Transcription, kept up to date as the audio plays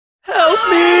Help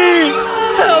me!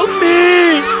 Help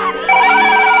me!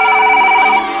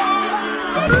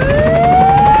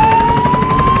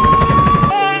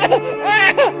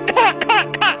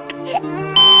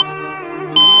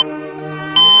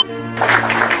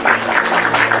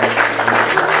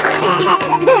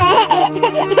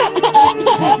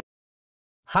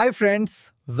 Hi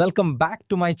friends, welcome back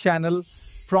to my channel,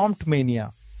 Prompt Mania.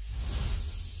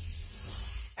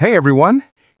 Hey everyone!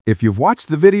 If you've watched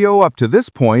the video up to this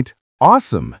point,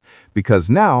 awesome! Because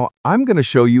now I'm going to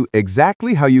show you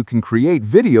exactly how you can create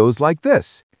videos like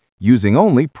this, using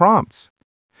only prompts.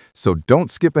 So don't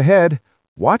skip ahead,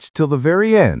 watch till the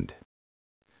very end.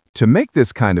 To make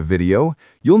this kind of video,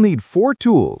 you'll need 4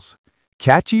 tools: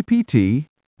 ChatGPT,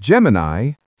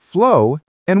 Gemini, Flow,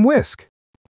 and Whisk.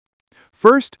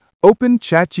 First, open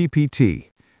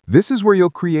ChatGPT. This is where you'll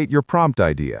create your prompt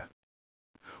idea.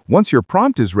 Once your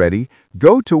prompt is ready,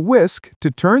 go to Whisk to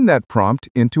turn that prompt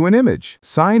into an image.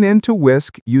 Sign in to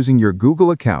Whisk using your Google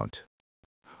account.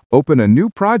 Open a new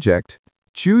project,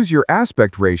 choose your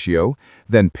aspect ratio,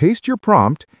 then paste your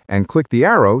prompt and click the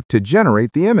arrow to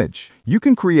generate the image. You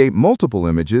can create multiple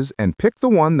images and pick the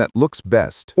one that looks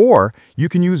best. Or you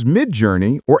can use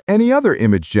Midjourney or any other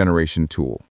image generation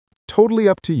tool. Totally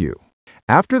up to you.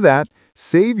 After that,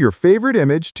 save your favorite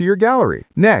image to your gallery.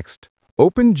 Next,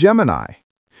 open Gemini.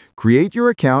 Create your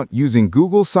account using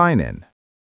Google Sign-In.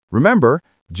 Remember,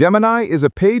 Gemini is a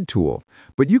paid tool,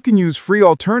 but you can use free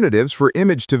alternatives for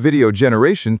image-to-video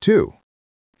generation too.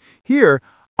 Here,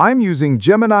 I'm using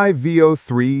Gemini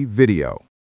VO3 Video.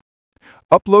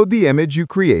 Upload the image you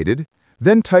created,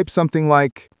 then type something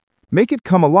like, "Make it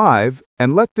come alive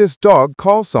and let this dog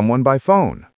call someone by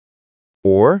phone."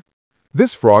 Or,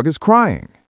 "This frog is crying."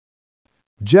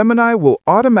 Gemini will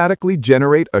automatically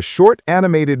generate a short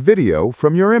animated video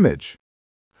from your image.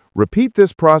 Repeat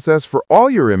this process for all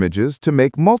your images to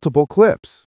make multiple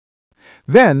clips.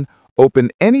 Then, open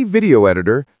any video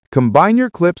editor, combine your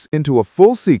clips into a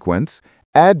full sequence,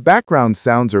 add background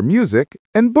sounds or music,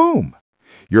 and boom!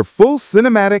 Your full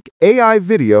cinematic AI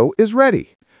video is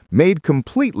ready, made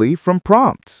completely from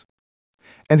prompts.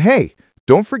 And hey,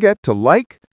 don't forget to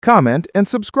like, comment, and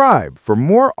subscribe for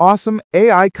more awesome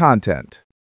AI content.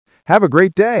 Have a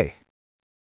great day!